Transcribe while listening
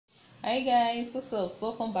Hi guys, what's up?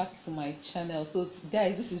 Welcome back to my channel. So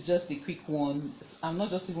guys, this is just a quick one. I'm not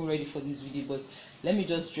just even ready for this video, but let me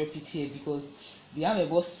just drop it here because the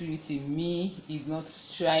amebo spirit in me is not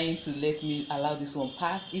trying to let me allow this one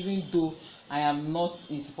pass, even though I am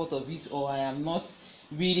not in support of it, or I am not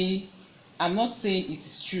really, I'm not saying it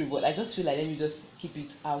is true, but I just feel like let me just keep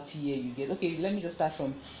it out here. You get okay? Let me just start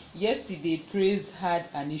from yesterday. Praise had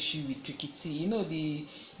an issue with Trikiti. You know the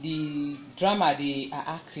drama they are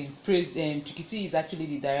acting. Praise Trikiti is actually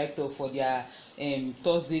the director for their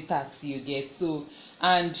Thursday tax. You get so,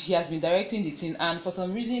 and he has been directing the thing. And for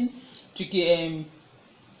some reason,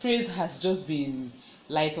 Praise has just been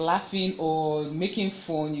like laughing or making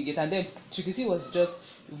fun. You get, and then Trikiti was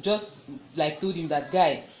just like told him that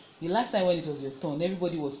guy, the last time when it was your turn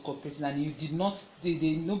everybody was cooperating and you did not,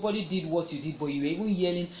 nobody did what you did, but you were even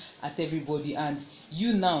yelling at everybody, and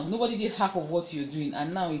you now nobody did half of what you're doing,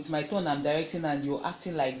 and now it's my turn, I'm directing and you're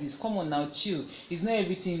acting like this. Come on now, chill. It's not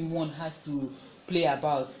everything one has to play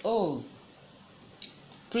about. Oh,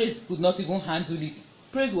 Praise could not even handle it.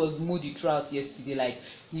 Praise was moody throughout yesterday. Like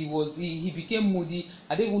he became moody.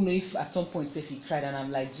 I don't even know if at some point if he cried, and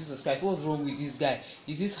I'm like, Jesus Christ, what's wrong with this guy?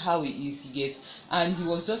 Is this how he is? You get? And he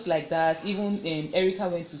was just like that. Even Erica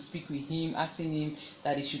went to speak with him, asking him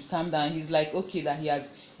that he should calm down. He's like, okay, that he has,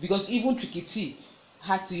 because even Trikiti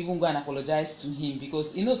had to even go and apologize to him,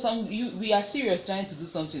 because you know we are serious trying to do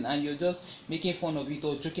something and you're just making fun of it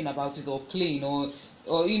or joking about it or playing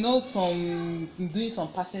or you know some doing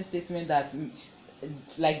some passing statement that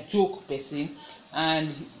like joke person.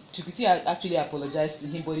 And Chukiti actually apologized to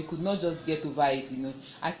him, but he could not just get over it. You know,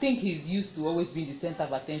 I think he's used to always being the center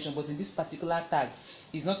of attention, but in this particular task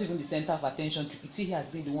he's not even the center of attention. Chukiti has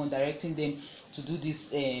been the one directing them to do this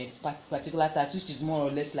particular task, which is more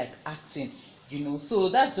or less like acting, you know. So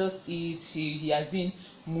that's just it. He has been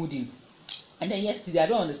moody. And then yesterday, I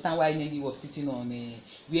don't understand why Nengi was sitting on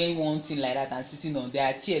wearing one thing like that and sitting on, there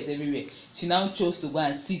are chairs everywhere. She now chose to go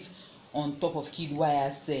and sit on top of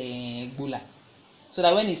Kiddwaya's bola, so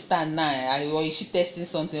that when he stand now, or is she testing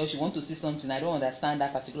something or she want to see something? I don't understand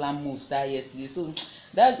that particular move style yesterday. So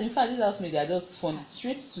that's, in fact, this housemaid, they are just fun.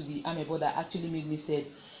 Straight to the amebo that actually made me said,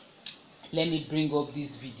 let me bring up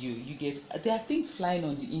this video. You get, there are things flying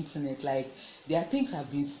on the internet, like there are things I've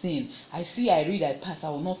been seeing. I see, I read, I pass, I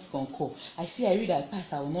will not concur. I see, I read, I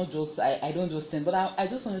pass, I will not just, I don't just send. But I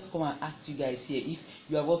just wanted to come and ask you guys here if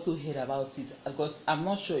you have also heard about it, because I'm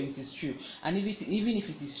not sure it is true. And even if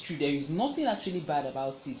it is true, there is nothing actually bad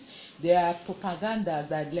about it. There are propagandas,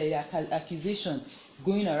 that there are accusation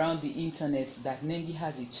going around the internet that Nengi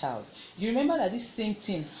has a child. You remember that this same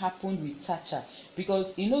thing happened with Tacha,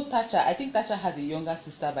 because you know Tacha, I think Tacha has a younger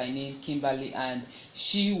sister by name Kimberly, and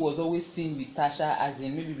she was always seen with Tasha, as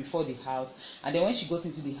in maybe before the house, and then when she got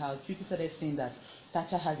into the house, people started saying that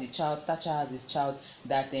Tacha has a child, Tacha has a child,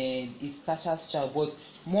 that it's Tacha's child. But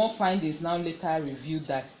more findings now later revealed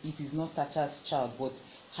that it is not Tacha's child but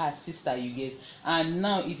her sister, you get. And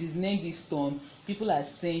now it is Nengi's turn. People are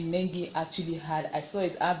saying Nengi actually had, I saw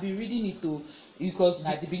it, I've been reading it too, because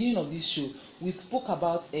at the beginning of this show we spoke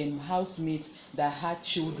about housemates that had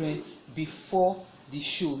children before the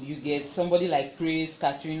show. You get somebody like Praise,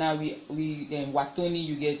 Katrina, we Watoni,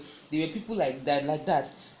 you get, there were people like that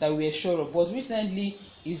we were sure of. But recently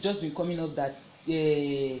it's just been coming up that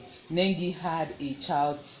Nengi had a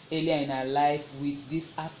child earlier in her life with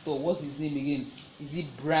this actor. What's his name again? Is it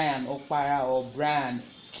Brian Okpara or Brian?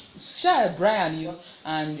 Sure, Brian, you know.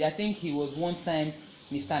 And I think he was one time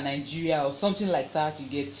Mr. Nigeria or something like that, you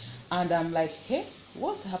get. And I'm like, hey,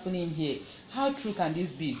 what's happening here? How true can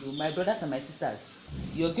this be? My brothers and my sisters,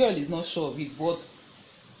 your girl is not sure of it, but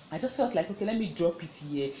I just felt like, okay, let me drop it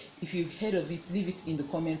here. If you've heard of it, leave it in the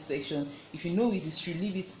comment section. If you know it is true,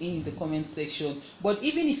 leave it in the comment section. But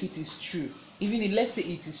even if it is true, even if, let's say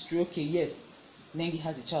it is true, okay, yes, Nengi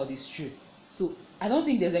has a child, it's true. So I don't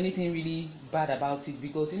think there's anything really bad about it,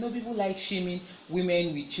 because you know people like shaming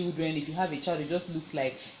women with children. If you have a child, it just looks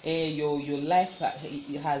like your life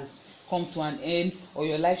has come to an end, or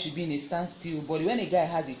your life should be in a standstill. But when a guy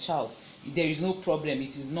has a child, there is no problem,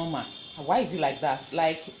 it is normal. Why is it like that?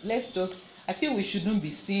 Like, let's just, I feel we shouldn't be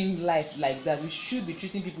seeing life like that. We should be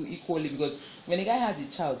treating people equally, because when a guy has a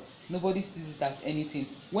child, nobody sees it as anything.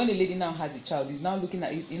 When a lady now has a child, it's now looking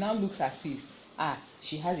at it, it now looks as if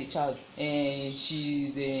she has a child and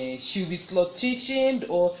she'll be slut shamed,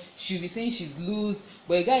 or she'll be saying she's loose.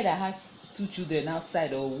 But a guy that has 2 children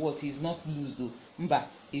outside or what, he's not loose though. Mba,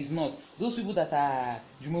 he's not. Those people that are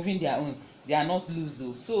removing their own, they are not loose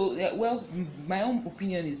though. So well, my own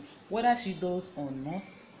opinion is, whether she does or not,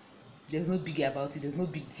 there's no big about it, there's no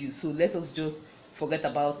big deal. So let us just forget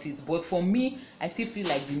about it. But for me, I still feel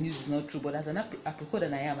like the news is not true. But as an apropos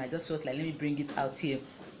that I am, I just felt like, let me bring it out here,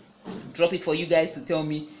 drop it for you guys to tell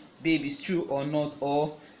me, babe, it's true or not,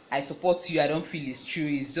 or I support you, I don't feel it's true,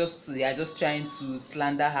 it's just they are just trying to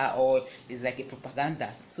slander her, or it's like a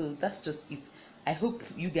propaganda. So that's just it. I hope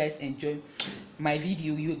you guys enjoy my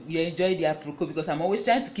video, you enjoy the apropos, because I'm always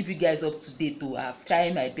trying to keep you guys up to date. I'm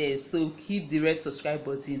trying my best. So hit the red subscribe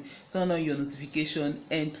button, turn on your notification,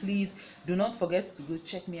 and please do not forget to go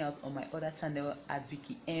check me out on my other channel at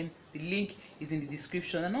Vicky M. The link is in the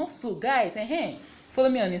description. And also, guys, follow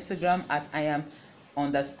me on Instagram at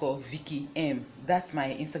IAM_Vicky M. That's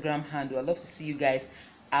my Instagram handle. I love to see you guys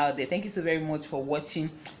out there. Thank you so very much for watching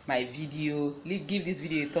my video. Give this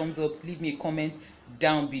video a thumbs up, leave me a comment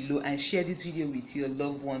down below, and share this video with your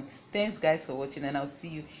loved ones. Thanks guys for watching, and I'll see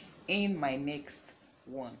you in my next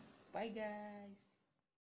one. Bye guys.